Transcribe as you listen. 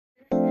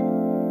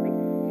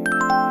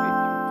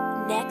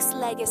Next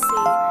Legacy.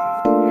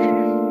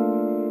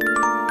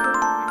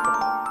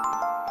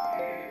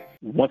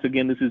 Once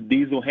again, this is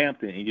Diesel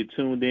Hampton, and you're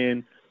tuned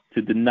in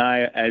to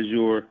Danaya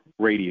Azure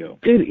Radio.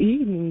 Good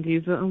evening,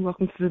 Diesel, and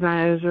welcome to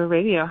Danaya Azure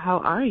Radio.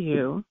 How are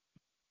you?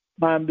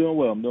 I'm doing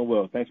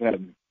well. Thanks for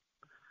having me.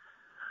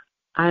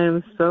 I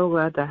am so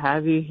glad to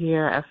have you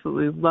here. I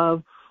absolutely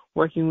love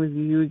working with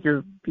you.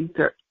 Your beats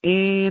are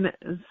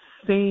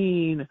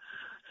insane.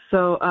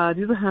 So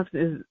Diesel Hampton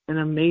is an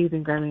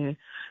amazing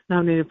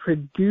Grammy-nominated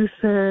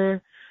producer,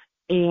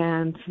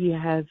 and he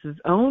has his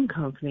own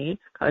company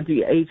called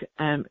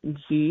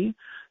GHMG.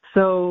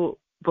 So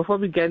before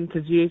we get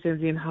into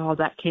GHMG and how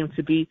that came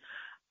to be,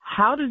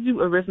 how did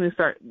you originally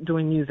start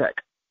doing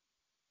music?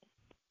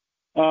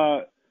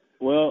 Well,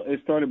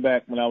 it started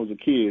back when I was a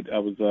kid. I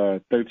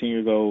was 13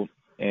 years old,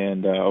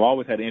 and I've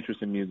always had an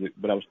interest in music,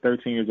 but I was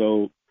 13 years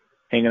old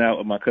hanging out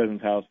at my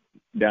cousin's house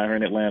down here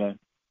in Atlanta,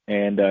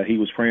 and he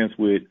was friends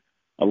with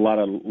a lot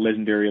of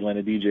legendary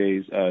Atlanta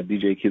DJs,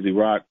 DJ Kizzy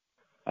Rock,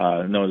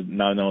 now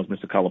known as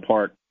Mr. Collar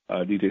Park,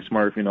 DJ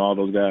Smurf, all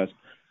those guys.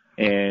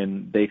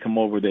 And they come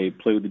over, they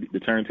play with the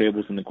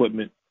turntables and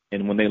equipment,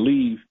 and when they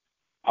leave,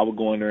 I would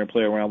go in there and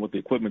play around with the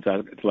equipment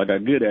until I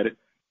got good at it.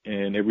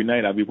 And every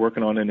night I'd be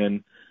working on it,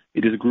 and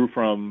it just grew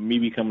from me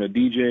becoming a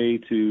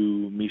DJ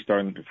to me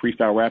starting to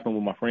freestyle rapping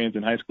with my friends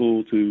in high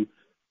school to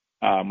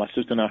my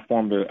sister and I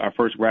formed our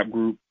first rap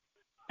group,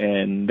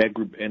 and that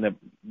group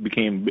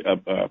became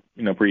a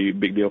pretty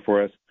big deal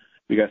for us.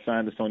 We got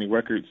signed to Sony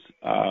Records.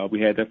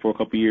 We had that for a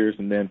couple of years,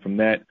 and then from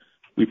that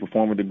we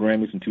performed at the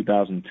Grammys in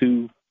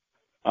 2002,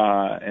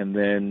 and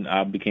then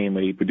I became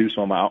a producer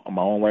on my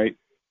own right,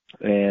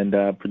 and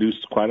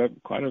produced quite a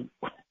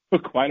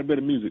bit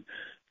of music.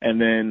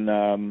 And then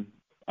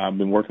I've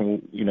been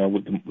working,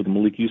 with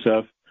Malik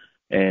Yusuf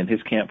and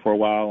his camp for a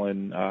while,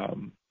 and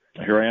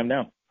here I am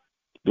now,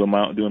 doing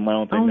my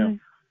own thing now.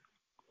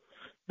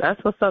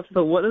 That's what's up.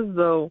 So, what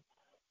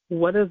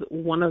is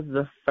one of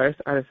the first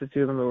artists that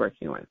you remember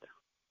working with?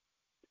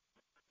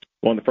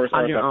 One of the first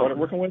artists I started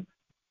working with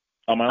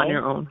on my own. On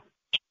your own.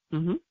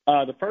 Mm-hmm.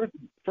 The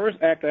first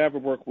act I ever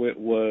worked with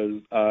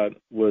was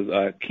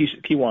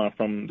Kiwan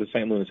from the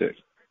St. Louis Hits.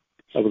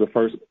 That was the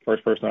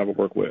first person I ever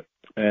worked with.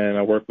 And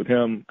I worked with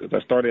him because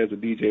I started as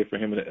a DJ for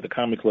him at the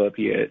comedy club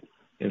he had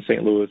in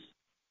St. Louis.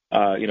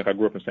 I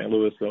grew up in St.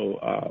 Louis, so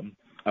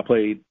I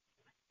played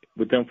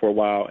with them for a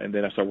while, and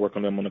then I started working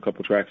on them on a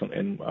couple tracks,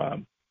 and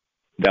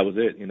that was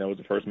it. It was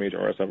the first major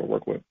artist I ever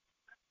worked with.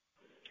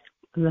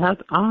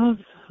 That's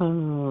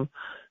awesome.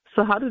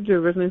 So how did you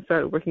originally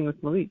start working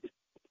with Malik?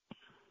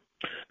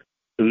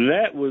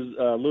 That was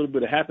a little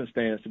bit of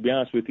happenstance, to be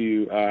honest with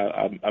you.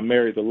 I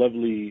married the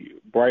lovely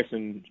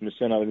Bryson Miss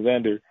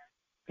Alexander,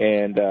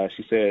 and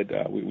she said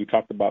we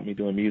talked about me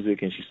doing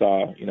music, and she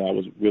saw I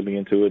was really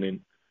into it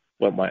and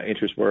what my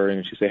interests were,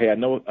 and she said, "Hey, I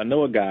know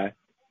a guy,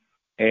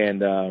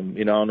 and I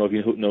don't know if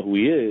you know who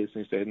he is."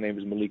 And she said his name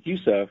is Malik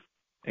Yusuf,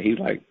 and he's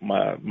like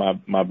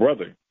my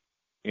brother,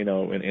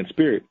 in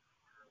spirit.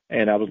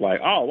 And I was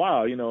like, oh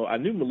wow, I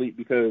knew Malik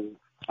because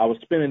I was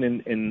spinning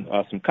in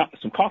some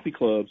coffee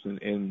clubs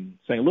in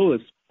St.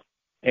 Louis,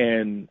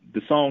 and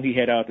the song he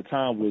had out at the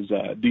time was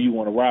 "Do You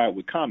Want to Ride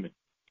with Common?"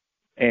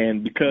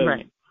 And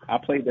because I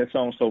played that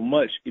song so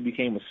much, it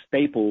became a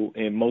staple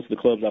in most of the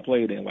clubs I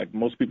played in. Like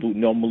most people who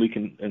know Malik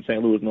in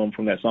St. Louis know him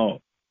from that song,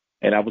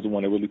 and I was the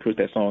one that really pushed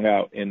that song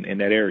out in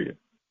that area.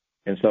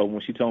 And so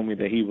when she told me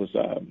that he was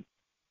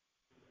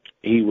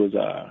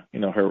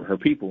her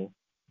people,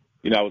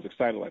 I was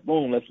excited. Like,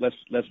 boom, let's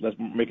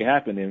make it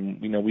happen.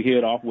 And we hit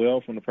it off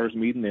well from the first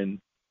meeting, and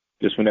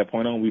just from that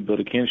point on, we built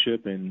a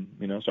kinship and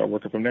started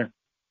working from there.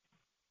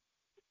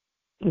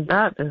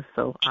 That is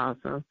so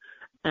awesome.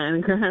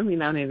 And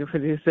Grammy-nominated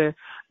producer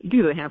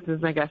Diesel Hampton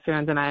is my guest here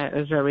on Danaya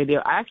Azure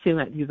Radio. I actually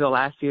met Diesel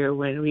last year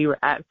when we were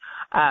at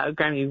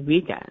Grammy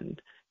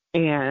weekend,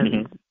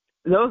 and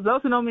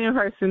those who know me in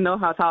person know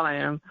how tall I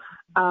am.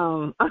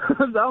 So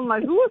I'm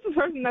like, who is the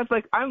person that's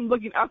like I'm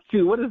looking up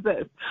to? What is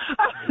this?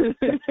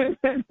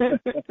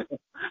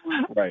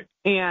 Right.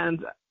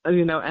 And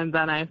and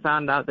then I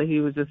found out that he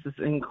was just this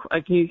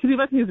because he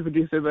wasn't he's a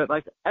producer, but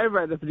like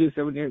everybody's a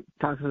producer when you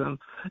talk to them,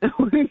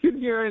 when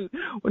you're at a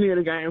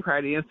Grammy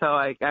party, and so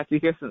I got to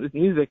hear some of his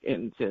music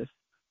and just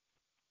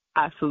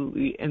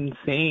absolutely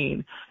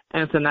insane.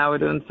 And so now we're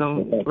doing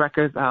some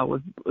records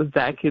with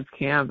Bad Kids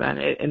Camp, and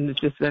it's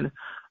just been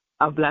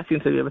a blessing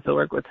to be able to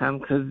work with him,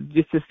 because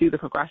just to see the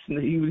progression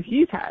that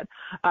he's had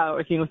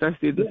working with our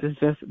students has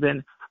just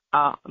been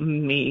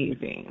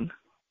amazing.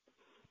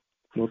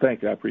 Well,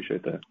 thank you. I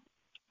appreciate that.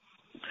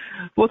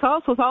 Well, tell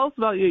us about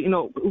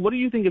what do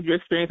you think of your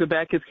experience with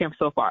Bad Kids Camp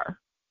so far?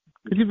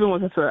 Because you've been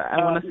with us for, I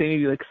want to say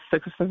maybe like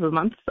 6 or 7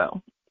 months,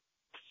 so.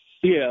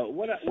 Yeah,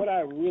 what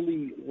I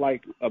really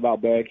like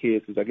about Bad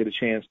Kids is I get a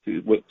chance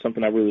to,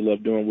 something I really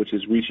love doing, which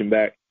is reaching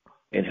back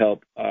and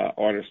help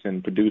artists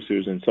and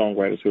producers and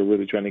songwriters who are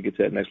really trying to get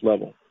to that next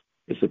level.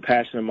 It's a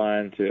passion of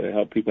mine to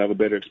help people have a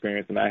better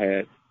experience than I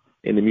had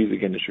in the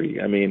music industry.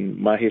 I mean,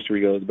 my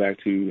history goes back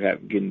to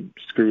getting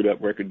screwed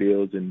up record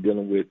deals and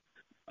dealing with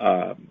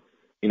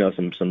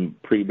some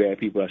pretty bad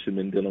people I should have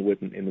been dealing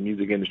with in the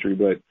music industry.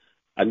 But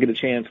I get a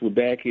chance with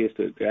Bad Kids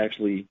to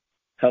actually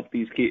help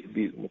these kids.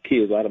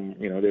 A lot of them,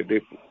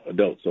 they're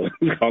adults, so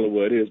call it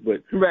what it is.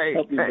 But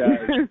help these guys,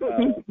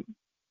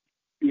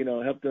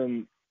 help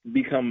them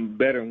become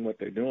better in what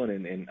they're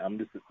doing. And I'm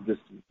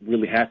just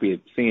really happy at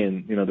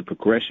seeing, the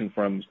progression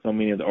from so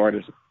many of the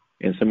artists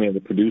and so many of the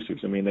producers.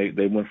 I mean,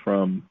 they went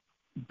from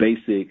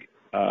basic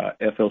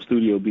FL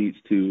Studio beats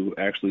to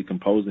actually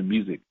composing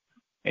music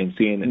and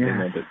seeing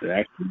the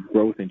actual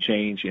growth and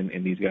change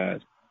in these guys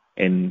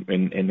and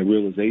the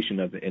realization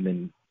of it. And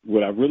then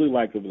what I really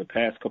liked over the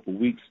past couple of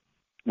weeks,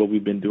 what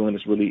we've been doing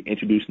is really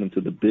introducing them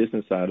to the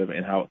business side of it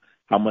and how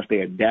much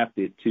they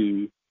adapted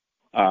to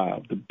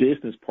the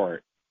business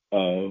part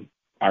of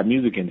our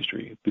music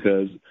industry.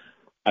 Because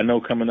I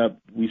know coming up,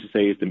 we used to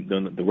say it's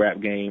the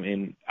rap game,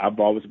 and I've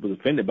always was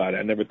offended by it.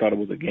 I never thought it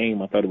was a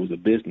game. I thought it was a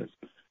business.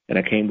 And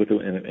I came with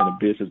it in a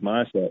business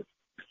mindset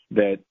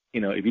that,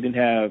 if you didn't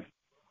have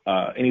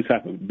any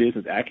type of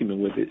business acumen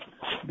with it,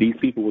 these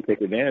people will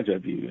take advantage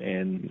of you.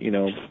 And,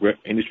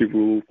 industry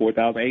rule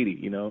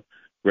 4080,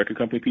 record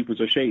company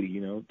people are shady,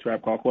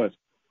 Trap Call Quest.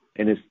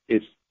 And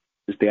it's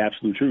the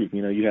absolute truth.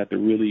 You have to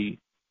really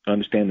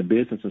understand the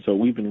business. And so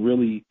we've been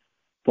really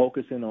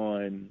focusing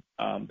on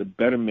the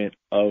betterment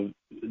of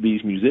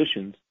these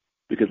musicians,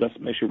 because let's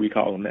make sure we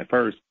call them that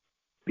first,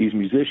 these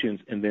musicians.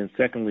 And then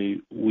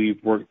secondly,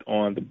 we've worked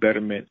on the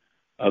betterment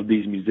of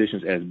these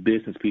musicians as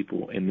business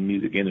people in the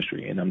music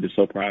industry. And I'm just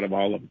so proud of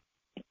all of them.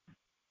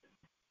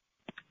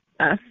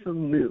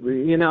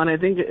 Absolutely. And I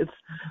think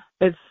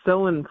it's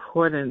so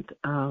important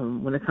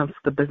when it comes to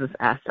the business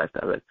aspect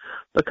of it,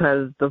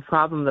 because the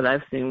problem that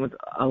I've seen with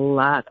a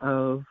lot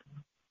of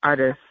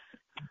artists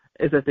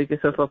is that they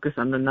get so focused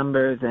on the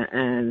numbers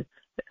and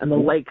the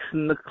likes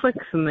and the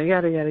clicks and the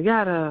yada, yada,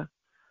 yada.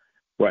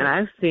 Right. And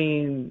I've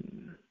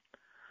seen,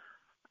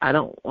 it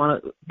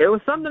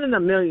was something in the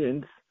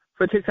millions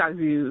for TikTok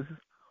views,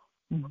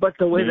 but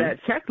the way that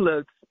check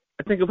looked,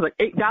 I think it was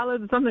like $8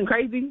 or something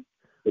crazy.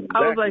 Exactly. I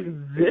was like,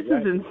 this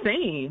is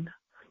insane.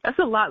 That's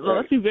a lot. Right.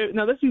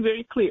 Let's be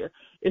very clear.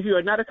 If you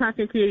are not a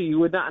content creator, you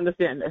would not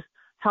understand this.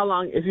 How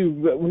long,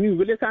 when you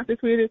really a content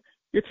creator,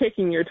 you're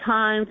taking your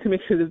time to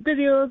make sure the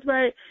video is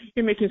right.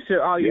 You're making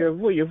sure all your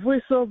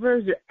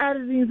voiceovers, your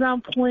editing's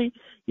on point.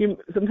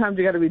 Sometimes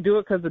you got to redo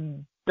it because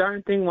the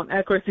darn thing won't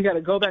act right. So you got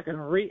to go back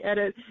and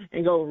re-edit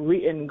and go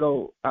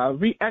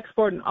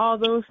re-export and all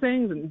those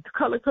things and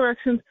color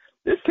corrections.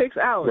 This takes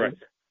hours. Right.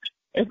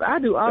 If I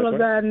do all of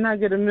that and I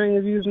get 1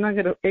 million views and I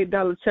get an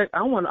 $8 check,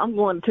 I'm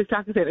going to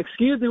TikTok and say,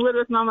 "Excuse me,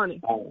 where's my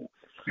money?"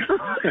 This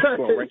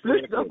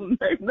don't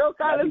make no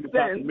kind of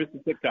sense.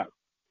 Mr. TikTok.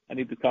 I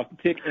need to talk to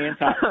Tick and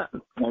Talk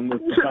on this.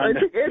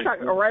 Tick and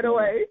Talk right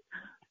away.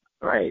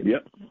 Right.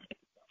 Yep.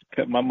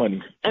 Cut my money.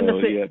 And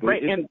so,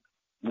 right, and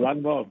a lot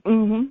involved.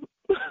 Mm-hmm.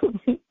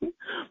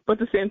 But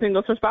the same thing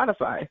goes for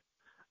Spotify.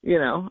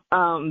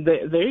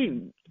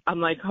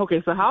 I'm like,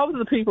 okay, so how are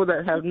the people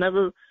that have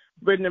never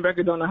written a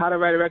record, don't know how to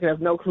write a record,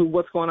 have no clue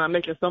what's going on,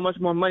 making so much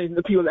more money than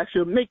the people that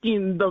actually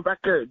making the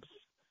records?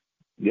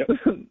 Yep.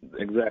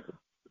 Exactly.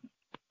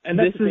 And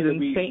that's the thing that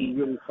we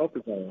really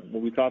focus on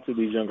when we talk to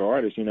these younger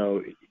artists.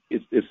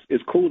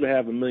 It's cool to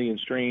have 1 million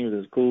streams.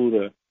 It's cool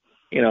to,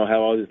 have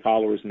all these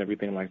followers and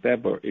everything like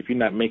that. But if you're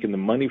not making the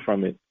money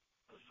from it,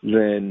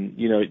 then,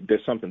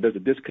 there's a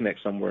disconnect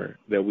somewhere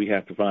that we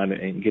have to find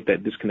and get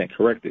that disconnect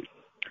corrected.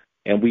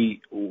 And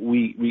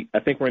I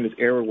think we're in this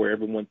era where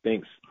everyone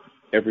thinks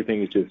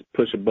everything is just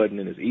push a button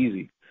and it's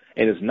easy.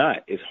 And it's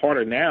not. It's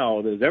harder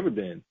now than it's ever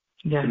been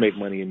to make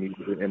money in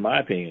music, in my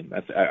opinion.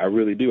 I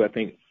really do. I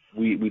think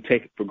we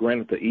take for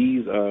granted the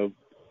ease of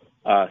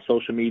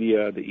social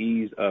media, the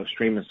ease of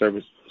streaming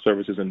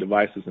services and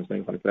devices and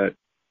things like that,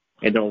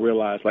 and don't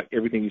realize, like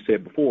everything you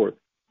said before,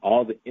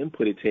 all the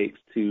input it takes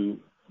to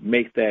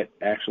make that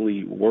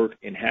actually work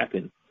and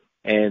happen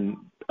and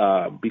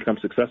become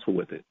successful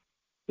with it.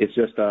 It's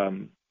just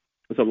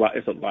it's a lot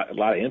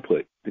of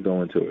input to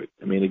go into it.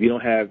 I mean, if you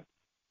don't have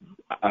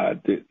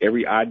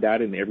every I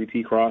dotted and every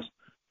T crossed,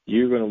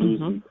 you're going to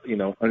lose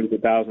hundreds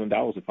of thousands of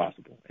dollars if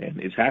possible, and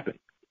it's happened.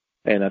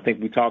 And I think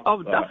we talked.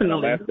 Oh,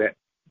 definitely.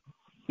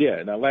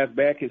 In our last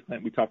Bad Kids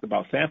night, we talked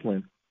about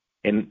sampling,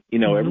 and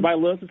everybody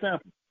loves to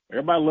sample.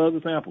 Everybody loves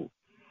to sample.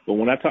 But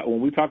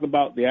when we talk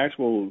about the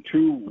actual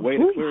true way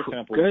to clear a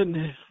sample,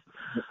 goodness,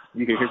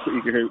 you can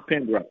hear a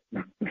pin drop.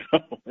 So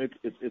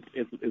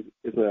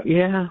it's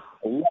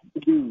a lot to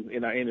do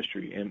in our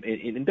industry, and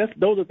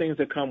those are things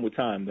that come with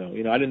time, though.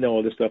 I didn't know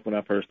all this stuff when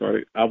I first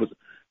started. I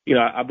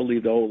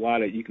believe the whole lie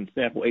that you can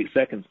sample 8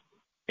 seconds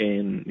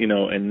and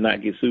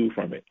not get sued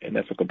from it, and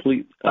that's a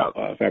complete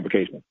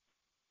fabrication.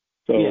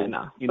 So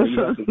you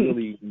have to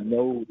really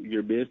know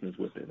your business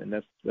with it, and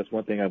that's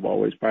one thing I've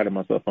always prided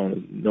myself on,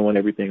 is knowing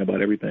everything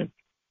about everything.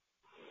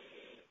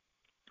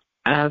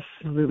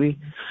 Absolutely.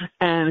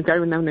 And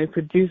Grammy-nominated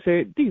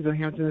producer Diesel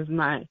Hampton is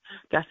my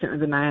guest on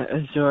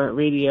Danaya Azure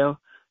Radio.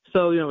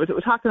 So we're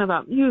talking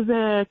about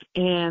music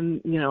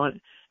and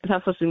and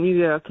how social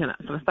media can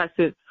affect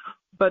it.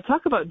 But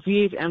talk about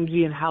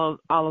GHMG and how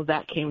all of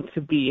that came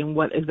to be and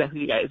what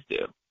exactly you guys do.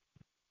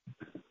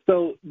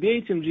 So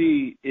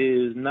DHMG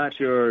is not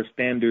your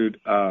standard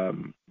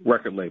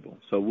record label.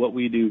 So what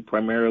we do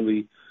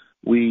primarily,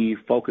 we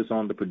focus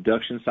on the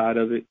production side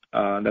of it.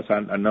 That's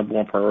our number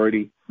one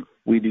priority.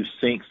 We do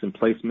syncs and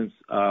placements.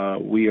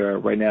 We are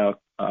right now,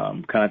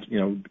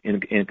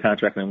 in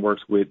contracting and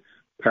works with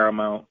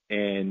Paramount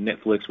and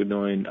Netflix. We're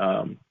doing,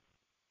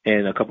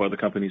 and a couple other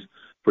companies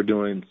for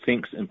doing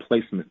syncs and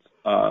placements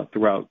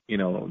throughout,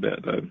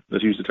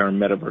 let's use the term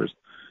metaverse,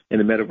 in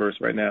the metaverse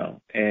right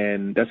now.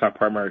 And that's our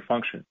primary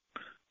function.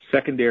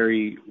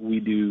 Secondary, we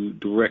do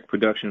direct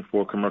production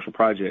for commercial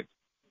projects.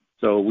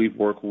 So we've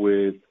worked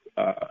with,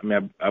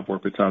 I've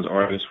worked with tons of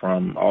artists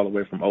from all the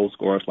way from old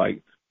school artists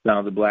like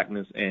Sounds of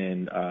Blackness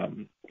and,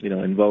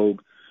 In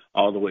Vogue,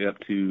 all the way up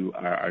to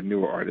our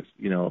newer artists,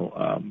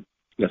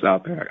 that's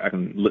out there. I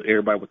can look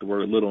everybody with the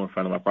word little in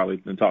front of them. I probably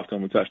can talk to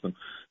them and touch them.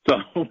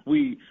 So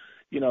we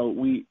do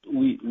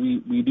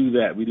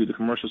that. We do the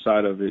commercial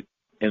side of it.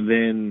 And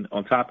then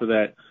on top of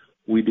that,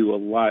 we do a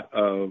lot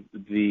of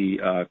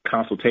the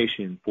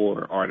consultation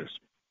for artists.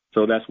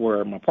 So that's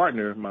where my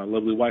partner, my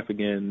lovely wife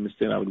again, Ms.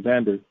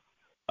 Alexander,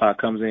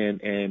 comes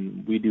in,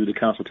 and we do the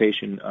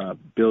consultation,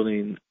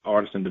 building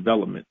artists and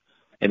development.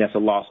 And that's a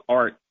lost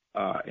art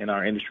in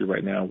our industry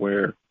right now,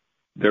 where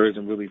there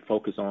isn't really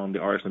focus on the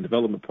artist and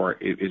development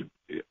part.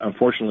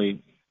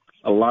 Unfortunately,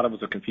 a lot of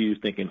us are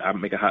confused, thinking I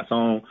make a hot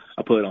song,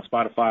 I put it on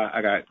Spotify,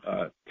 I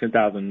got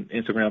 10,000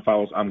 Instagram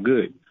followers, I'm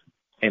good.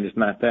 And it's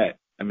not that.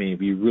 I mean,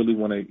 if you really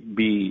want to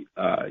be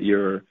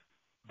your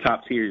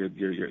top tier,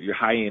 your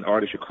high end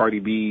artist, your Cardi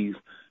B's,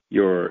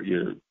 your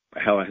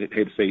hell, I hate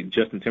to say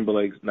Justin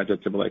Timberlake's, not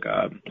Justin Timberlake,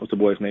 what's the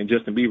boy's name?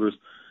 Justin Bieber's.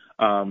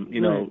 I'm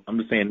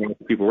just saying names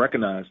people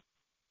recognize.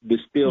 There's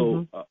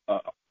still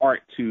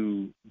art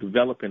to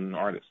developing an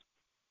artist,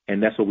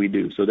 and that's what we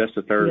do. So that's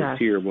the third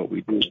tier of what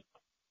we do.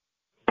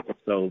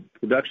 So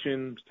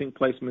production, sync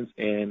placements,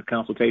 and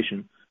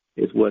consultation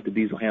is what the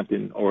Diesel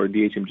Hampton or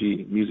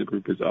DHMG music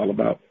group is all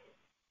about.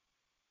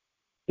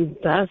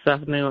 That's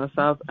definitely what's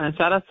up. And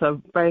shout out to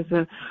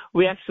Bryson.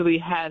 We actually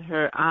had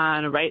her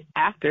on right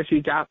after she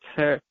dropped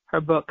her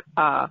book,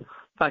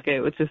 Fuck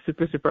It, which is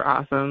super, super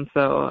awesome.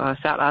 So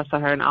shout out to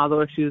her and all the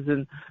work she was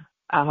in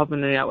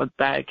helping me out with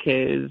Bad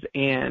Kids.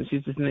 And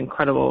she's just an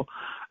incredible,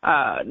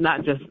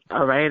 not just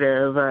a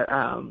writer,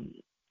 but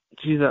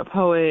she's a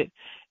poet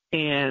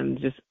and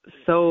just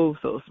so,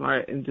 so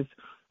smart and just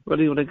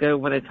really, really good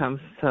when it comes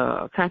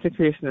to content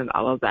creation and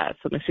all of that.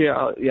 So make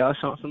sure y'all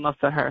show some love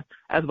to her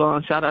as well.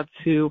 And shout out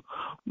to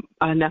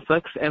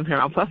Netflix and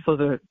Paramount Plus. Those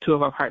are two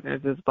of our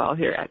partners as well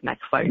here at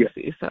Next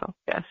Legacy. Yeah. So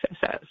yes.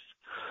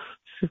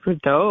 Super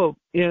dope.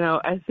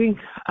 I think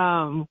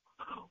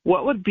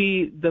what would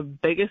be the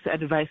biggest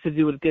advice that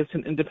you would give to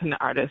an independent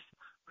artist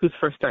who's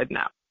first starting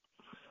out?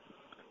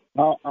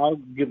 I'll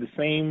give the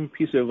same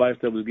piece of advice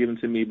that was given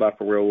to me by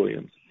Pharrell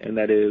Williams, and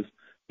that is,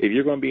 if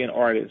you're going to be an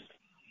artist,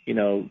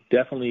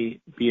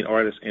 definitely be an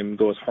artist and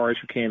go as hard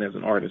as you can as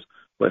an artist,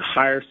 but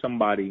hire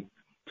somebody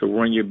to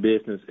run your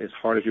business as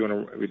hard as you're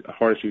going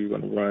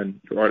to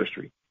run your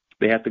artistry.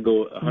 They have to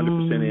go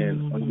 100%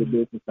 in on the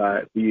business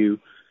side for you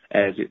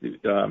as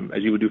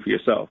you would do for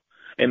yourself.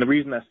 And the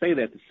reason I say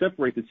that, to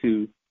separate the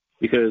two,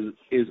 because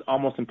it's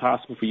almost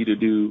impossible for you to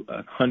do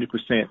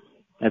 100%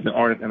 as an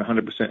artist and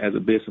 100% as a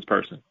business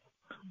person.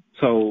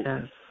 So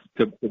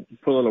to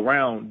pull it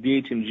around,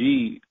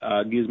 DHMG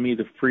gives me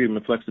the freedom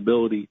and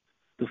flexibility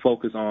to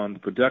focus on the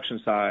production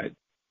side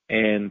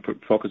and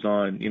focus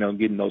on,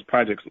 getting those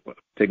projects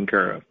taken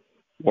care of.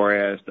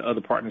 Whereas the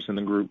other partners in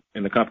the group,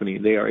 in the company,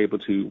 they are able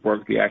to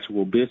work the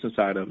actual business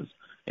side of us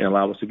and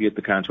allow us to get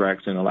the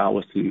contracts and allow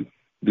us to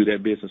do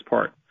that business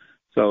part.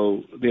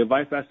 So the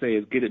advice I say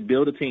is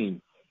build a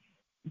team.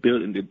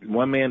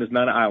 One man is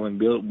not an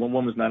island. One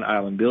woman is not an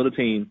island. Build a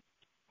team.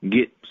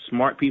 Get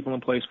smart people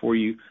in place for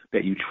you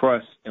that you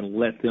trust and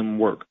let them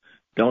work.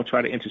 Don't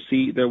try to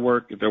intercede their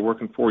work. If they're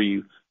working for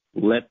you,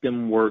 let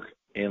them work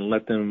and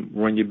let them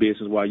run your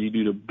business while you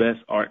do the best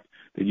art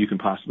that you can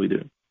possibly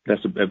do.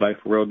 That's the advice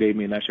Pharrell gave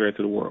me, and I share it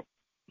to the world.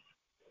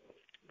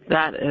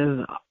 That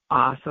is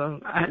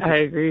awesome. I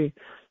agree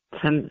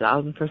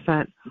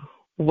 10,000%.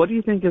 What do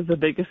you think is the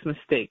biggest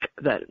mistake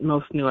that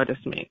most new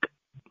artists make?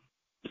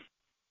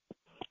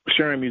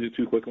 Sharing music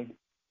too quickly.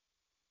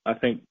 I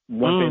think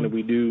one thing that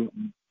we do,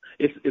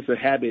 it's a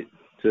habit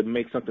to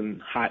make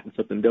something hot and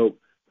something dope,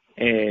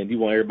 and you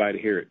want everybody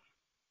to hear it.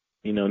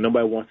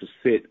 Nobody wants to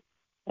sit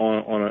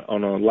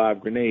on a live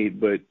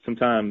grenade, but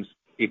sometimes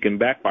it can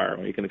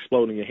backfire. It can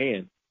explode in your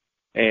hand.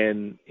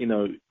 And,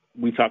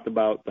 we talked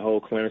about the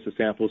whole clearance of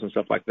samples and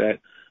stuff like that,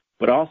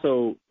 but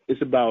also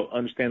it's about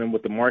understanding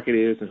what the market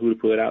is and who to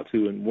put it out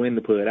to and when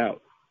to put it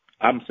out.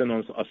 I'm sitting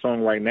on a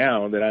song right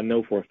now that I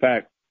know for a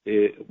fact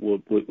it will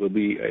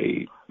be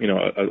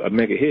a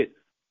mega hit,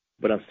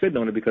 but I'm sitting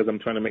on it because I'm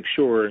trying to make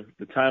sure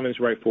the timing is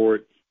right for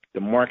it, the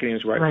marketing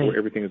is right for it,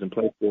 everything is in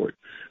place for it.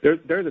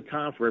 There's a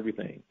time for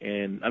everything,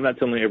 and I'm not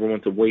telling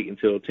everyone to wait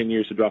until 10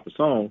 years to drop a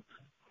song,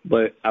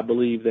 but I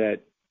believe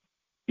that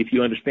if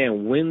you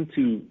understand when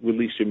to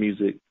release your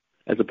music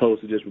as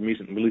opposed to just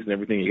releasing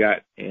everything you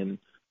got. And,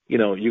 you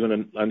know, you're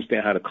going to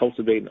understand how to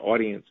cultivate an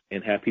audience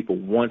and have people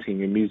wanting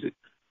your music.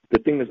 The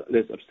thing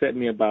that's upset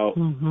me about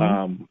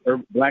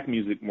black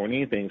music more than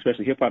anything,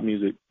 especially hip-hop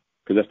music,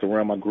 because that's the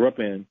realm I grew up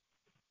in,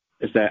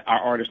 is that our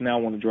artists now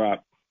want to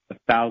drop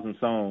 1,000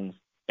 songs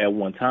at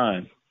one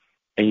time,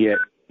 and yet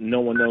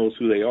no one knows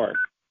who they are.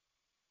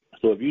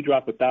 So if you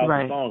drop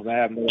 1,000 songs and I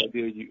have no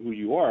idea who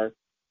you are,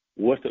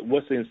 what's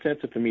the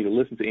incentive for me to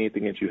listen to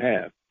anything that you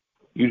have?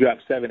 You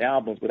dropped 7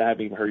 albums, but I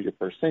haven't even heard your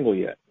first single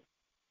yet.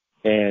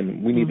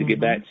 And we need to get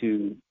back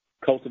to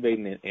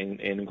cultivating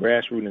and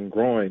grassrooting and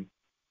growing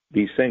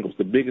these singles.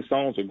 The biggest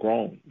songs are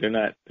grown. They're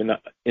not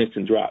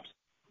instant drops.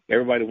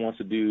 Everybody wants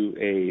to do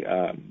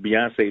a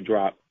Beyonce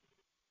drop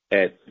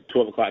at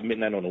 12 o'clock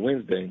midnight on a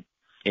Wednesday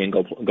and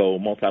go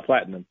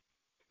multi-platinum.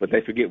 But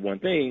they forget one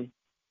thing.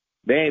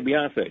 They ain't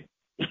Beyonce.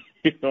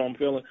 You know what I'm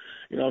feeling?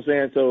 You know what I'm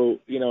saying? So,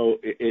 you know,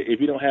 if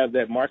you don't have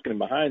that marketing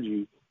behind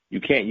you, you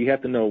can't. You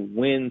have to know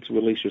when to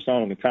release your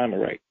song and time it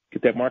right.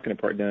 Get that marketing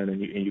part done, and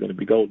you're going to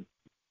be golden.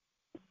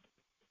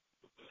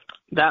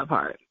 That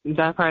part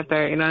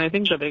there. You know, and I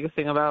think the biggest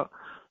thing about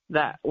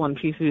that one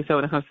piece you said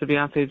when it comes to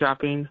Beyonce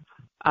dropping,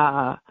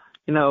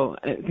 you know,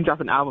 you can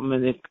drop an album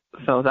and it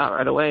sells out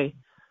right away.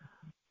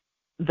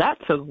 That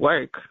took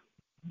work.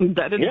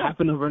 That didn't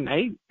happen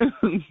overnight.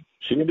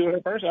 She didn't do her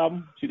first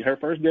album. Her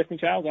first Destiny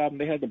Child's album,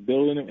 they had to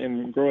build it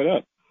and grow it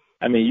up.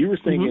 I mean, you were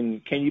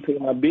singing "Can You Pay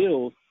My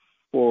Bills"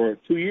 for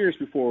 2 years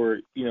before,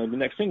 you know, the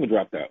next single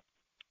dropped out.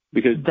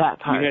 Because you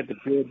had to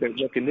build that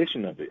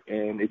recognition of it.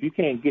 And if you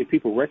can't get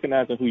people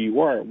recognizing who you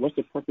are, what's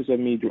the purpose of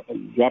me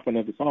dropping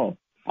another song?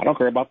 I don't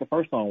care about the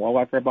first song. Why would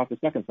I care about the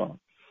second song?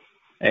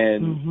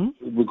 And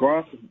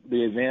regardless of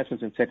the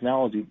advancements in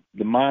technology,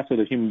 the mindset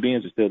of human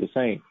beings is still the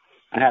same.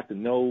 I have to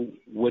know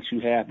what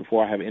you have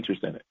before I have an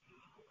interest in it.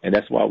 And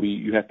that's why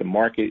you have to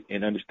market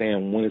and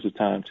understand when is the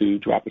time to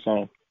drop a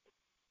song.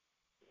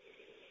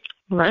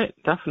 Right,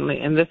 definitely.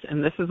 And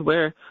this is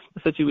where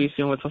the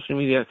situation with social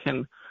media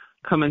can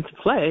come into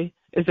play,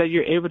 is that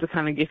you're able to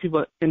kind of get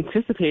people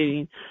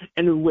anticipating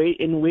and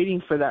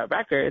waiting for that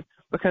record,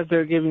 because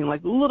they're giving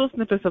like little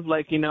snippets of,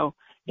 like, you know,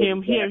 hey,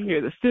 I'm here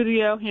at the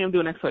studio, hey, I'm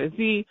doing X, Y,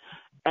 Z,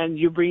 and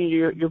you're bringing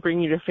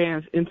your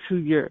fans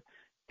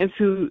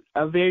into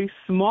a very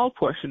small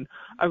portion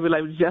of your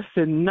life, just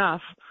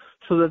enough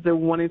so that they're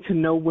wanting to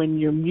know when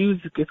your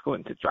music is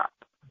going to drop.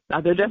 Now,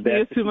 there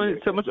definitely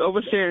is so much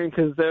oversharing,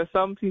 because there are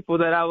some people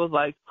that I was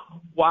like,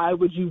 why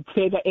would you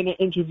say that in an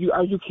interview?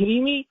 Are you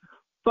kidding me?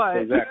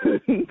 But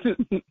we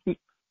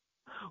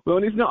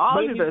don't need to know all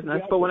of your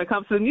business. But when it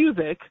comes to the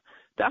music,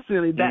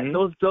 definitely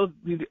those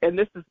and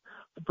this is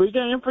free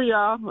game for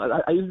y'all.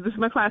 I use this in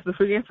my class. The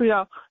free game for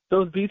y'all.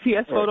 Those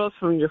BTS photos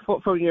from your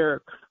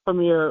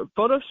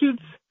photo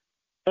shoots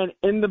and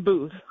in the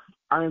booth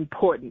are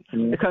important,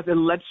 because it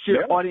lets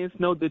your audience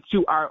know that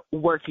you are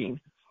working.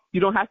 You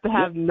don't have to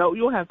have you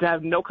don't have to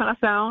have no kind of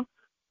sound.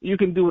 You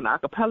can do an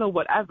acapella,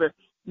 whatever,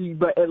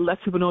 but it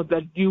lets people know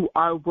that you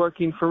are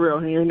working for real,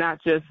 and you're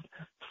not just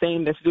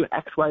saying that you're doing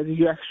X, Y, Z.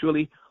 You're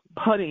actually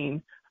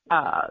putting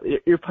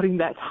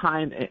that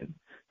time in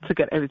to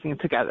get everything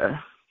together.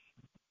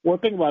 Well,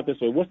 think about it this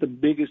way. What's the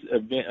biggest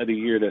event of the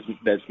year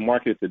that's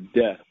marketed to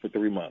death for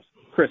 3 months?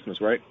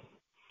 Christmas, right?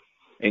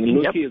 And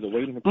little kids are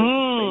waiting for Christmas.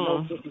 They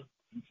know Christmas,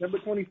 December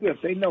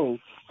 25th. They know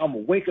I'm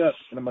going to wake up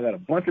and I'm going to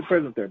got a bunch of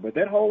presents there. But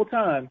that whole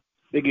time,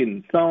 they're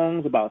getting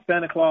songs about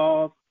Santa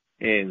Claus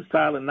and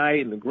Silent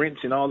Night and the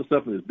Grinch and all the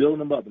stuff, and it's building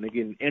them up, and they're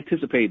getting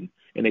anticipating,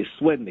 and they're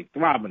sweating, they're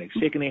throbbing, they're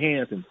shaking their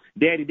hands, and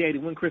Daddy,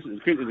 when Christmas?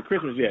 Is it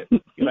Christmas yet?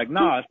 You're like,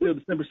 nah, it's still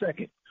December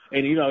 2nd.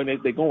 And, you know, and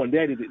they're going,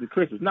 Daddy, it's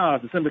Christmas. Nah,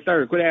 it's December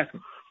 3rd. Quit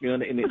asking. You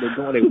know, and they're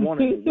going, they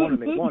want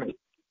it.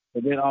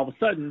 And then all of a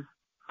sudden,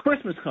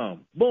 Christmas comes.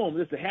 Boom,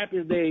 it's the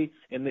happiest day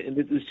in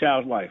this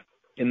child's life.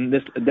 And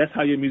that's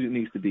how your music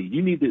needs to be.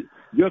 You need to,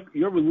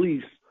 your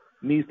release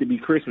needs to be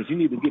Christmas. You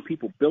need to get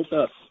people built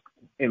up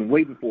and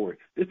waiting for it.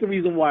 This is the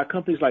reason why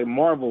companies like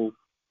Marvel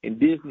and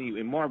Disney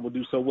and Marvel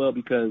do so well,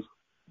 because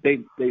they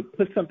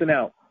put something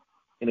out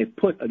and they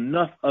put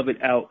enough of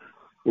it out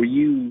for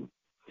you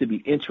to be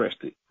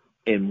interested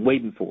and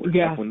waiting for it.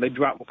 Like when they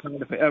dropped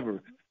Wakanda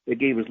Forever, they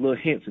gave us little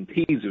hints and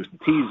teasers,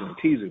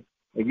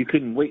 and you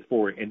couldn't wait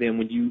for it. And then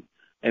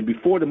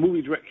before the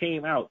movie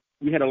came out,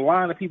 we had a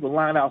line of people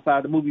lined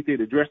outside the movie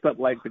theater dressed up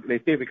like their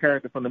favorite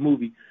character from the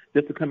movie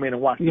just to come in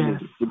and watch the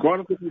movie.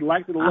 Regardless if you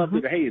liked it or loved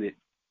it or hated it,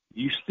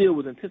 you still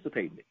was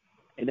anticipating it.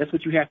 And that's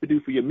what you have to do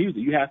for your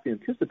music. You have to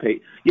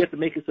anticipate. You have to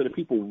make it so that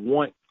people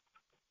want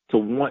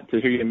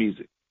to hear your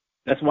music.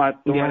 That's why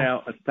throwing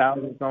out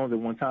 1,000 songs at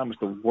one time is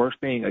the worst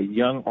thing a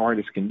young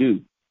artist can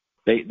do.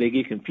 They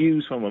get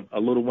confused from a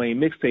Lil Wayne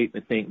mixtape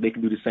and think they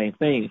can do the same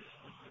thing.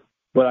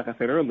 But like I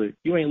said earlier,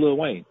 you ain't Lil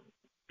Wayne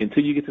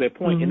until you get to that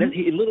point. And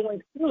Lil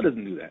Wayne still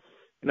doesn't do that.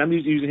 And I'm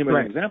using him as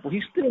an example.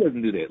 He still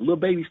doesn't do that. Lil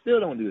Baby still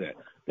don't do that.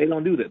 They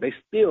don't do that. They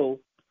still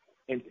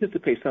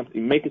anticipate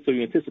something, make it so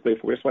you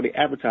anticipate for it. That's why they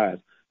advertise.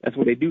 That's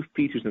why they do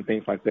features and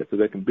things like that, so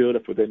they can build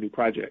up for their new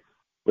project.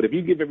 But if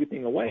you give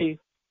everything away,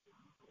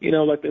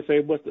 Like they say,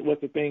 what's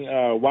the thing?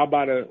 Why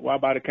buy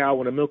the cow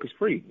when the milk is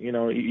free?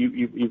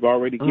 You've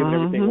already given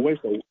everything away,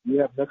 so you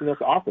have nothing else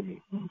to offer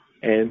me.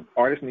 And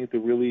artists need to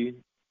really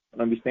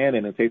understand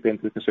that and take that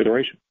into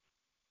consideration.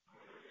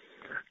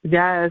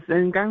 Yes,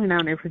 and Grammy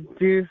nominated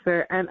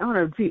producer and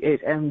owner of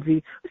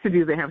GHMG, Mr.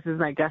 Diesel Hampton, is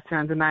my guest here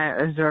on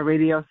Danaya Azure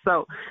Radio.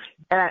 So,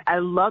 and I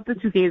love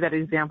that you gave that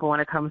example when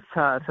it comes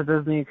to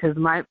Disney, because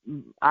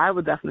I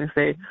would definitely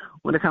say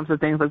when it comes to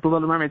things like The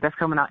Little Mermaid that's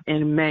coming out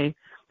in May,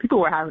 people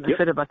were having a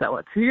fit about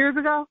that, 2 years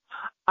ago?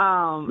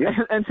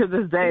 And to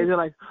this day, they're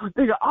like,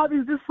 they got all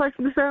these dislikes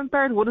from the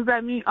 7th. What does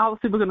that mean? All those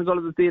people are going to go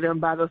to the theater and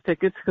buy those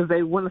tickets because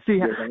they want to see,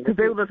 because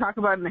they want to talk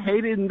about it and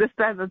hate it and this,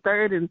 that, and the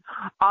third and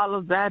all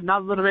of that. And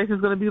all the little races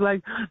going to be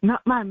like,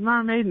 not my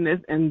mermaid,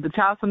 and the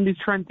child's going to be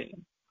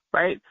trending,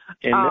 right?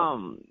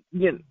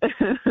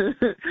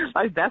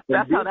 Like that's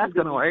how that's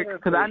going to work,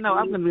 because I know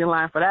I'm going to be in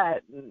line for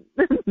that.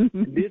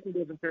 Disney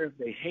doesn't care if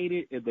they hate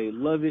it, if they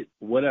love it,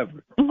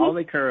 whatever. All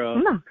they care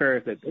is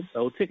that they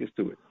sold tickets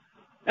to it.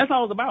 That's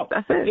all it's about.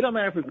 That's it. It don't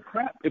matter if it's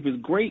crap, if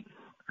it's great.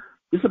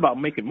 It's about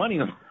making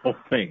money on the whole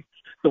thing.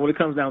 So when it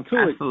comes down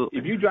to it,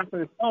 if you drop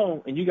in a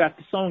song and you got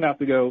the song out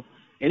to go,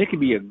 and it could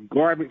be a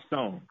garbage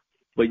song,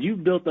 but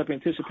you've built up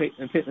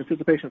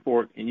anticipation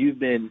for it, and you've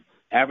been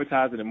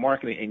advertising and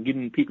marketing and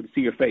getting people to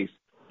see your face,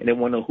 and they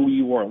want to know who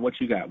you are and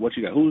what you got.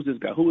 Who's this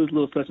guy? Who is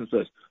little such and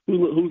such? Who's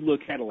little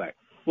Cadillac?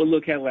 What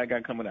little Cadillac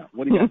got coming out?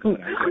 What do you got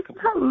coming out?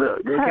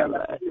 Little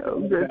Cadillac.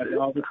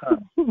 All the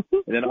time.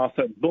 And then all of a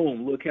sudden,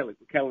 boom, little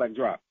Cadillac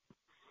drop.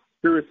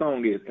 Here his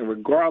song is. And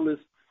regardless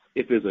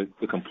if it's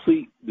a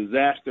complete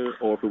disaster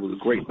or if it was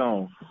a great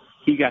song,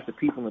 he got the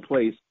people in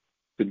place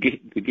to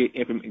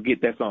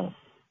get that song.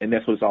 And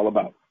that's what it's all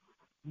about.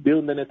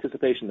 Building that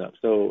anticipation up.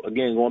 So,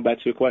 again, going back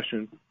to your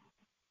question,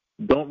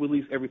 don't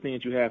release everything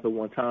that you have at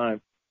one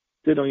time.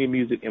 Sit on your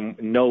music and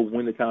know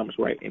when the time is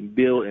right and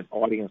build an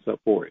audience up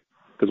for it.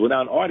 Because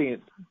without an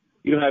audience,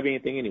 you don't have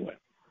anything anyway.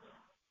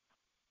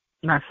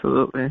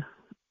 Absolutely.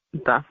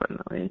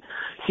 Definitely.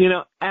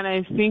 And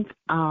I think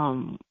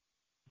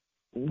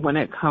when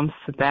it comes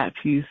to that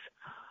piece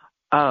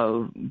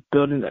of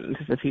building that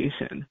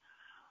anticipation,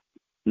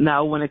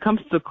 now when it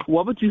comes to,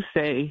 what would you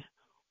say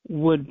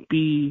would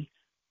be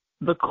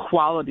the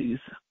qualities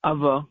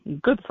of a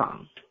good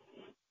song?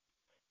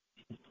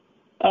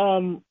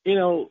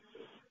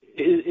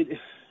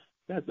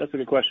 That's a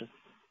good question.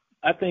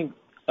 I think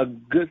a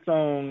good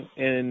song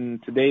in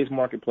today's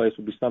marketplace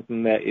would be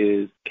something that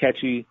is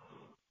catchy,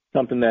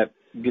 something that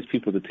gets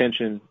people's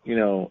attention,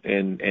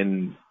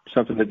 and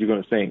something that you're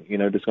going to sing,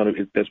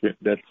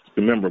 that's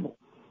memorable.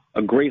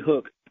 A great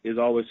hook is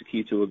always the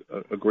key to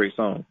a great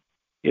song,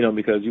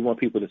 because you want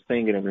people to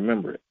sing it and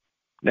remember it.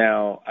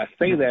 Now, I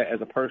say that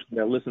as a person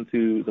that listens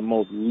to the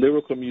most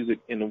lyrical music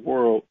in the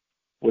world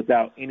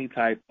without any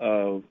type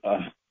of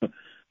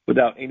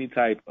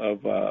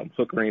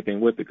hook or anything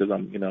with it, because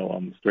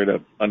I'm straight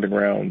up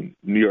underground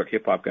New York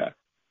hip hop guy.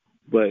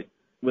 But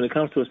when it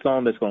comes to a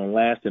song that's going to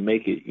last and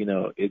make it,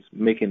 it's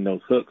making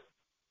those hooks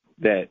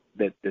that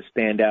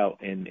stand out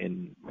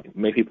and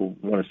make people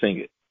want to sing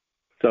it.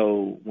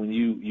 So when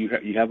you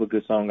have a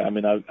good song,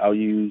 I'll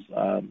use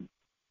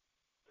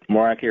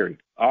Mariah Carey.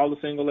 All the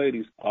single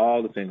ladies.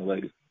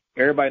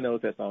 Everybody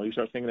knows that song. You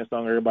start singing that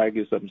song, everybody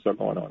gets up and start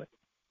going on it.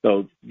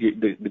 So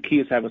the key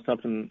is having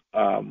something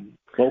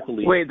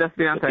vocally. Wait, that's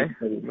Beyonce.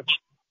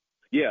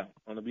 Yeah,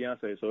 on the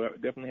Beyonce. So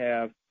definitely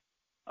have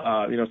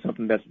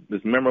something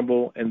that's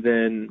memorable. And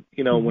then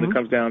when it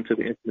comes down to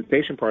the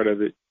instrumentation part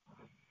of it,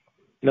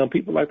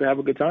 people like to have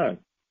a good time.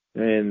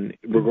 And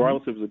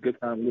regardless if it's a good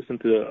time listening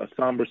to a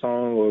somber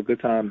song or a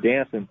good time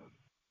dancing,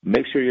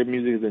 make sure your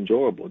music is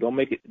enjoyable.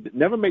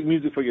 Never make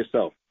music for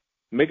yourself.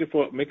 Make it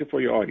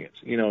for your audience.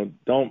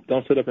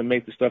 Don't sit up and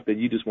make the stuff that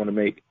you just want to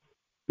make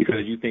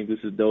because you think this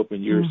is dope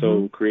and you're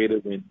so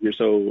creative and you're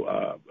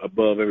so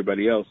above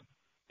everybody else.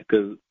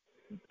 Because,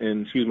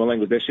 and excuse my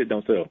language, that shit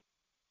don't sell.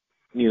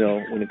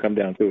 When it comes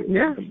down to it.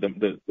 Yeah.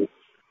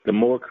 The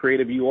more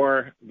creative you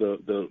are,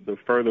 the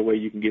further away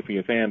you can get from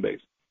your fan base.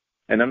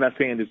 And I'm not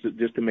saying this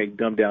just to make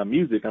dumbed down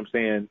music. I'm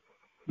saying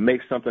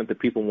make something that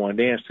people want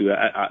to dance to.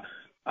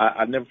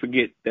 I never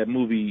forget that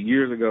movie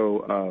years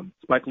ago,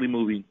 Spike Lee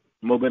movie,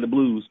 Mo Band the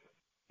Blues,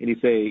 and he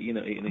say,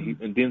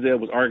 and Denzel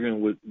was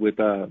arguing with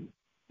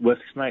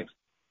Wesley Snipes,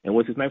 and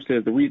Wesley Snipes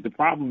says the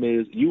problem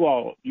is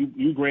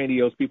you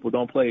grandiose people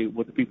don't play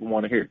what the people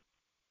want to hear,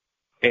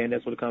 and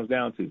that's what it comes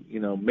down to.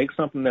 Make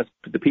something that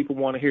the people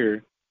want to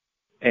hear,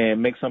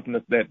 and make something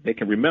that they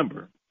can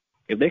remember.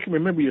 If they can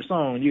remember your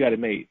song, you got it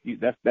made.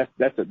 That's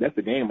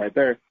the game right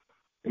there.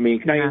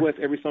 Kanye West,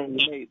 every song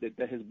he made,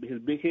 that his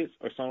big hits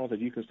are songs that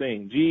you can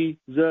sing.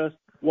 Jesus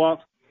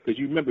Walks, because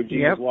you remember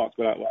Jesus Walks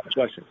without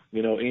question.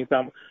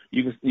 Anytime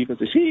you can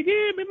say, she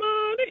give me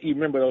money, you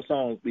remember those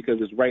songs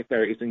because it's right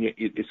there. It's in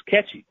it's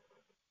catchy.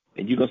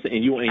 And you can sing,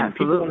 and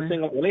people want to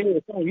sing, when they hear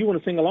a song, you want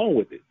to sing along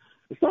with it.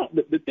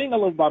 The thing I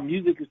love about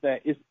music is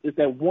that it's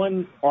that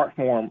one art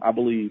form, I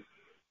believe,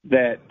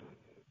 that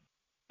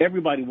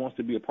everybody wants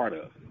to be a part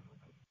of.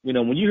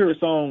 When you hear a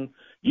song,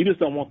 You just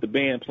don't want the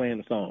band playing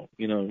the song.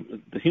 You know,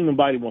 the human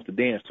body wants to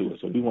dance to it,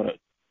 so we want to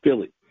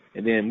feel it,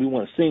 and then we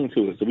want to sing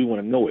to it, so we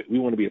want to know it. We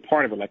want to be a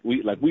part of it, like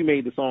we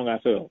made the song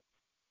ourselves.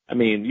 I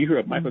mean, you hear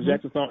a Michael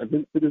Jackson song, and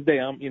to this day,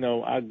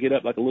 I get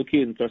up like a little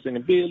kid and start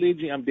singing Billie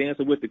Jean. I'm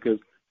dancing with it because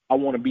I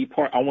want to be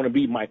I want to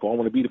be Michael. I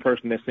want to be the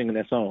person that's singing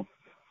that song,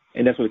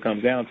 and that's what it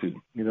comes down to.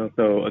 You know,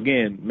 so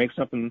again, make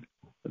something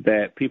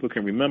that people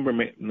can remember.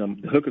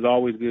 The hook is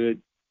always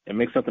good, and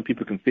make something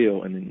people can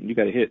feel, and then you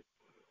got to hit.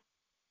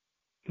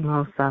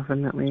 Most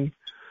definitely.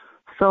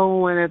 So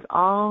when it's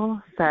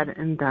all said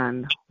and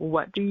done,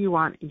 what do you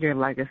want your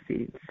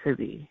legacy to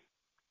be?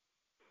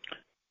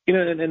 You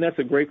know, and that's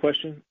a great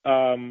question.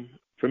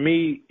 For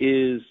me,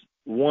 is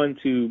one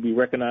to be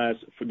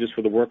recognized for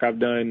the work I've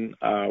done,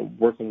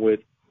 working with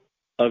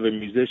other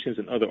musicians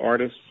and other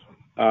artists.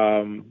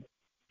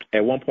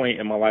 At one point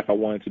in my life, I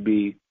wanted to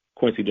be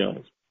Quincy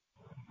Jones.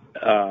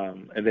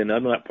 And then the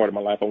other part of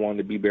my life, I wanted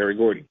to be Berry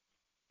Gordy.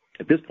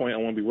 At this point, I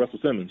want to be Russell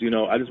Simmons. You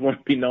know, I just want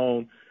to be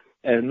known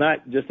as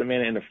not just a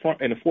man in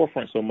the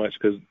forefront so much,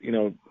 because, you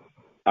know,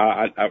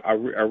 I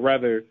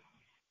rather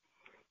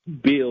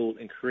build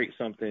and create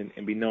something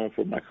and be known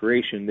for my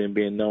creation than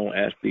being known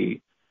as the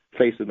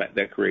face of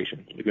that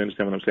creation. If you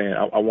understand what I'm saying,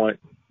 I want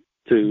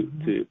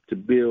to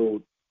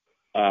build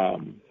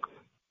an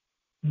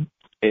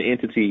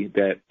entity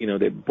that, you know,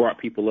 that brought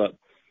people up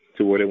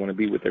to where they want to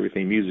be with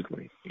everything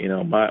musically. You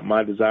know,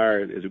 my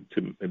desire is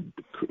to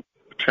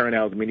turn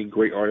out as many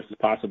great artists as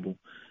possible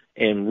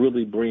and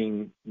really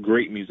bring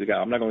great music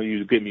out. I'm not going to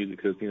use good music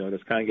because, you know,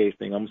 that's Kanye's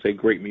thing. I'm going to say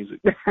great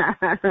music.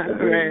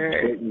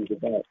 Great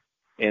music out.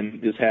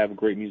 And just have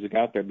great music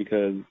out there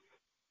because,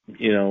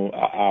 you know,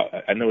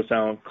 I know it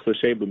sounds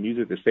cliche, but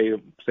music has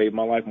saved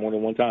my life more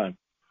than one time.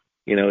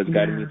 You know, it's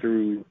gotten me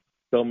through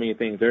so many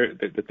things.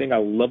 The thing I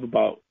love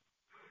about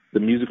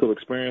the musical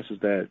experience is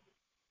that,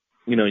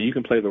 you know, you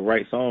can play the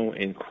right song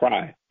and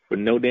cry for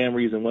no damn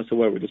reason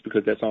whatsoever just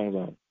because that song's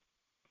on.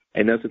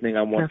 And that's the thing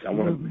I want.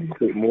 Absolutely. I want to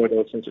create more of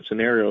those sorts of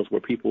scenarios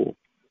where people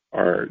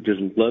are just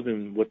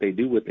loving what they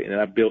do with it. And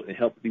I've built and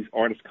helped these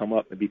artists come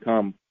up and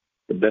become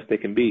the best they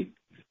can be.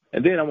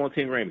 And then I want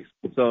 10 Grammys.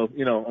 So,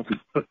 you know,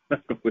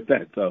 with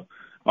that. So,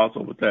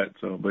 also with that.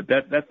 So, but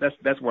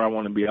that's where I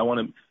want to be. I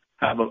want to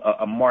have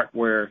a mark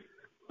where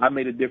I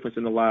made a difference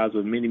in the lives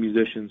of many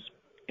musicians,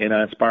 and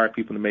I inspire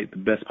people to make the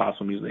best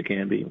possible music they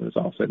can be when it's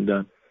all said and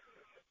done.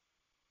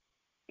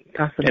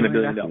 Definitely, and $1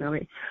 billion.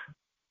 Definitely.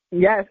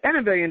 Yes,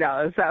 and $1 billion.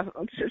 So,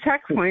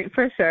 checkpoint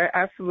for sure.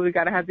 Absolutely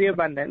got to have the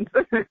abundance.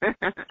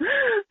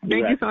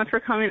 Thank you so much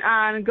for coming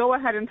on. Go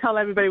ahead and tell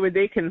everybody where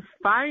they can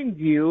find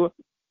you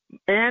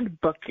and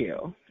book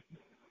you.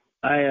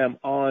 I am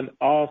on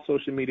all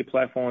social media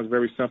platforms,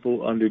 very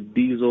simple, under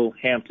Diesel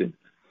Hampton.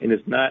 And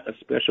it's not a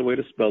special way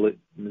to spell it.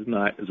 It's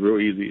not. It's real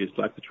easy. It's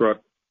like the truck,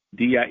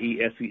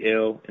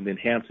 Diesel, and then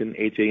Hampton,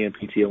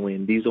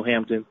 Hampton, Diesel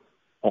Hampton,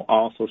 on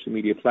all social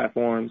media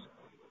platforms.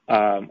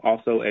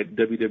 Also at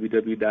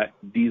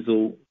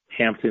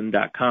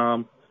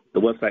www.dieselhampton.com. The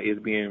website is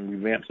being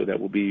revamped, so that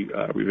will be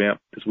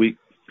revamped this week.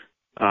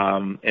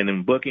 And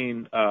then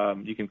booking,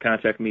 you can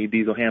contact me,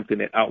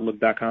 dieselhampton at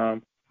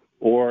outlook.com,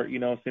 or, you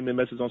know, send me a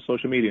message on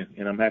social media,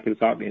 and I'm happy to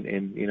talk.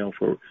 And you know,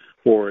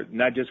 for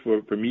not just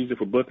for music,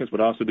 for bookings,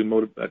 but also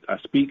I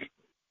speak.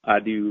 I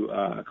do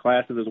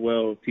classes as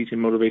well, teaching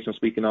motivational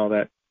speaking, all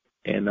that.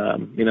 And,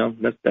 you know,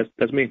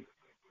 that's me.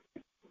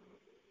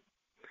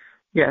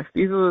 Yes,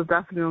 Diesel is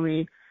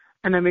definitely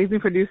an amazing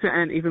producer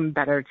and even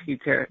better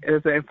teacher. It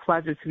is a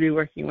pleasure to be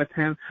working with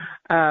him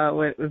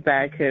with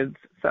Bad Kids.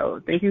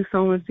 So thank you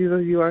so much,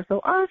 Diesel. You are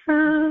so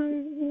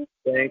awesome.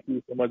 Thank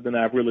you so much,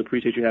 Danaya. I really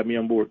appreciate you having me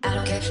on board. I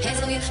don't care.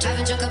 Hands on you,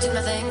 driving drunk up to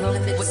my thing,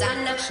 rolling mid what's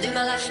now, live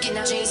my life, getting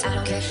out jeans. I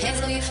don't care.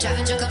 Hands on you,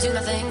 driving drunk up to my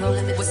thing,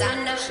 rolling mid what's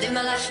now, live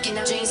my life, getting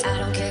out jeans. I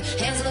don't care.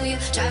 Hands on you,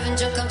 driving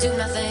drunk up to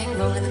my thing,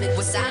 rolling mid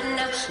what's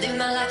now, live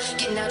my life,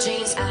 getting out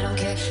jeans. I don't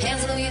care.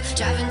 Hands on you,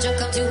 driving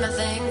drunk up to my thing, rolling mid what's now, live my life, getting out jeans. I don't care. Hands on you, driving drunk up to my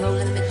thing,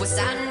 rolling mid what's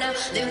now,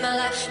 live my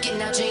life,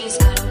 getting out jeans.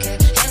 I don't care.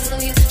 Hands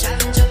on you,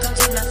 driving drunk up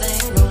to my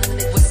thing, rolling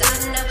mid what's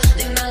now,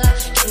 live my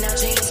life, getting out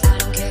jeans. I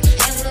don't care.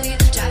 Hands on you,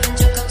 driving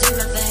drunk up to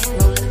my thing,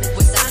 rolling mid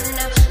what's now,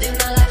 live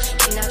my life,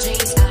 getting out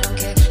jeans. I don't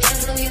care.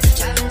 Hands on you,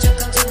 driving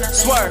drunk up to my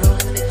thing,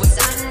 rolling mid what's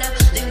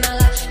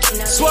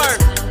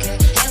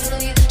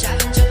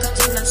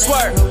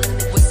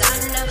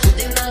now,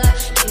 live my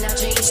life, getting out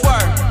jeans.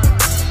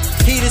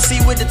 Heat and see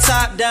with the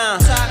top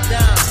down.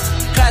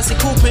 Classic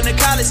coupe in the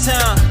college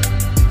town.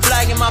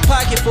 Flag in my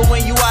pocket for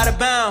when you out of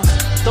bounds.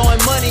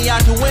 Throwing money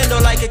out the window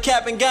like a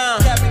cap and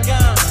gown.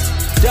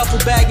 Duffel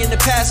bag in the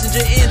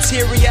passenger,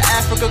 interior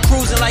Africa,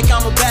 cruising like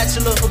I'm a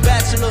bachelor.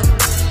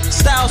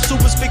 Style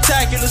super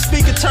spectacular,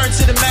 speaker turned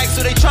to the max,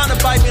 so they tryna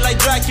bite me like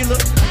Dracula.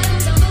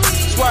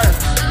 Swerve,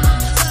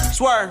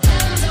 swerve,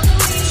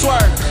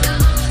 swerve,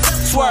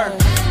 swerve,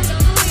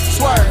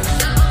 swerve,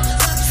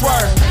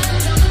 swerve,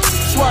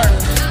 swerve.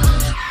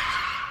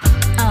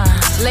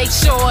 Lake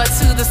Shore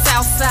to the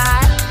south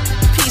side,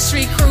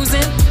 Peachtree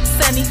cruising,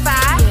 75.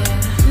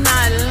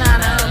 Not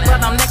Atlanta,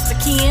 but I'm next to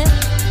Ken.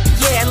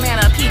 Yeah,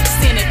 Atlanta, peep,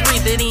 send it,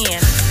 breathe it in.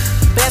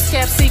 Best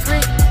kept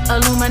secret,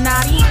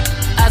 Illuminati.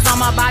 on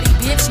my body,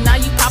 bitch, now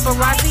you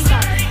paparazzi.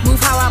 Move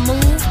how I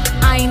move,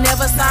 I ain't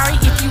never sorry.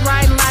 If you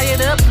ride and light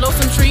it up, blow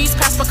some trees,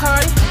 pass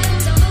Bacardi.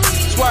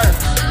 Swerve,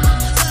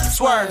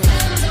 swerve,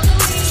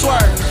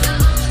 swerve,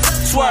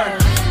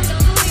 swerve,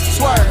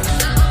 swerve,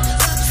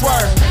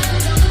 swerve,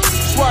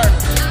 swerve,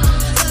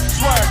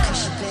 swerve.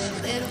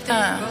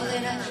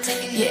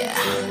 Yeah,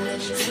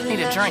 need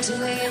a drink.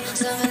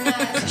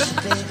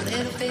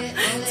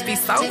 To be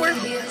sober?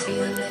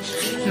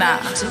 Nah.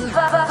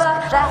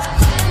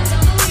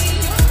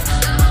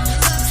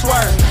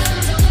 Swerve,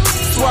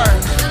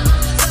 swerve,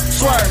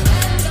 swerve,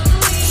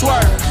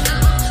 swerve.